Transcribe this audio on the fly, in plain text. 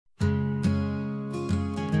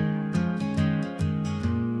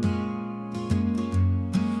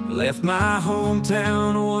Left my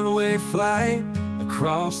hometown a one-way flight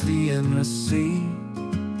across the endless sea,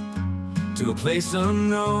 to a place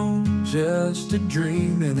unknown, just a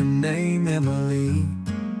dream and a name, Emily.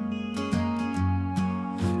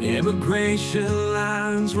 Immigration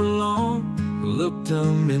lines were long, looked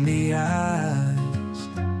them in the eyes,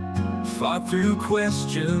 fought through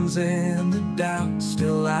questions and the doubt,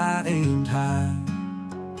 still I aimed high.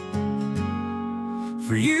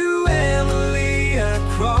 For you, Emily, I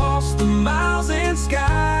crossed the miles and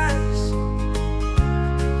skies,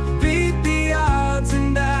 beat the odds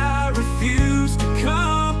and I refused to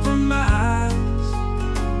compromise.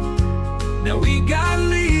 Now we got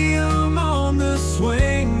Liam on the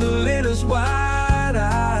swing, Milena's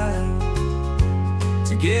wide-eyed.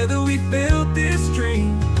 Together we built this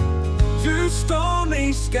dream through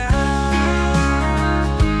stormy skies.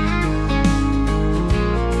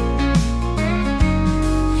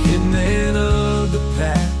 Hitmen of the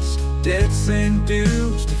past, debts and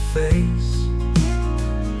dues to face,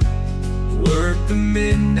 worked the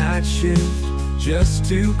midnight shift just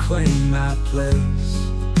to claim my place.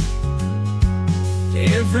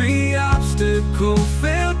 Every obstacle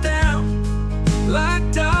fell down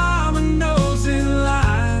like dominoes in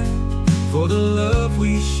line, for the love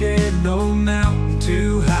we shared, no mountain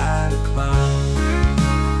too high to climb.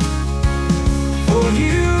 For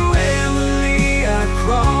you, Emily, I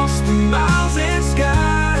crossed the miles and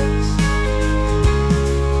skies,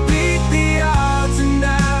 beat the odds and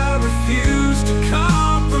I refused to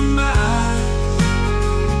compromise.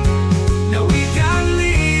 Now we got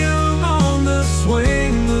Liam on the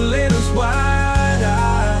swing, Milena's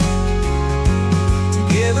wide-eyed.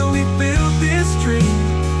 Together we built this dream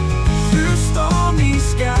through stormy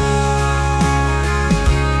skies.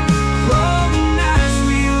 All the nights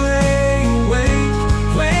we lay awake,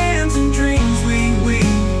 plans and dreams we weave,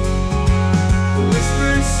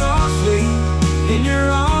 whispered softly, in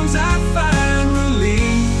your arms I find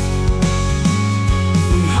relief.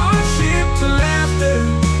 From hardship to laughter,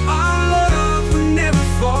 our love would never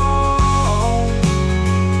fall.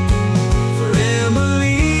 For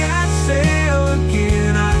Emily, I'd sail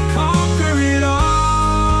again, I'd conquer it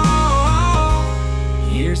all.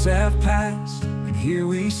 Years have passed, and here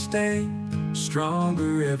we stay,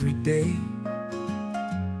 stronger every day.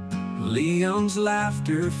 Liam's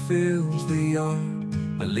laughter fills the yard,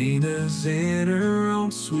 Milena's in her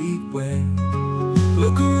own sweet way.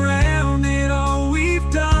 Look around at all we've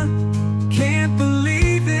done, can't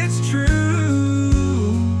believe it's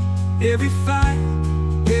true. Every fight,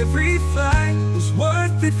 every flight was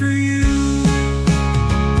worth it for you.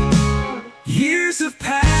 Years have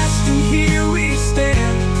passed and here we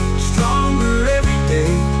stand, stronger every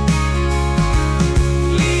day.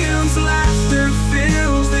 Liam's laughter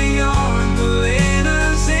fills the yard,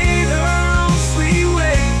 Milena's in her own sweet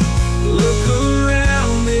way. Look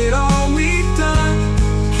around at all we've done,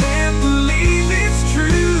 can't believe it's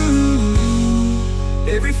true.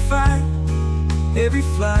 Every fight, every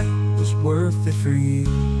flight was worth it for you.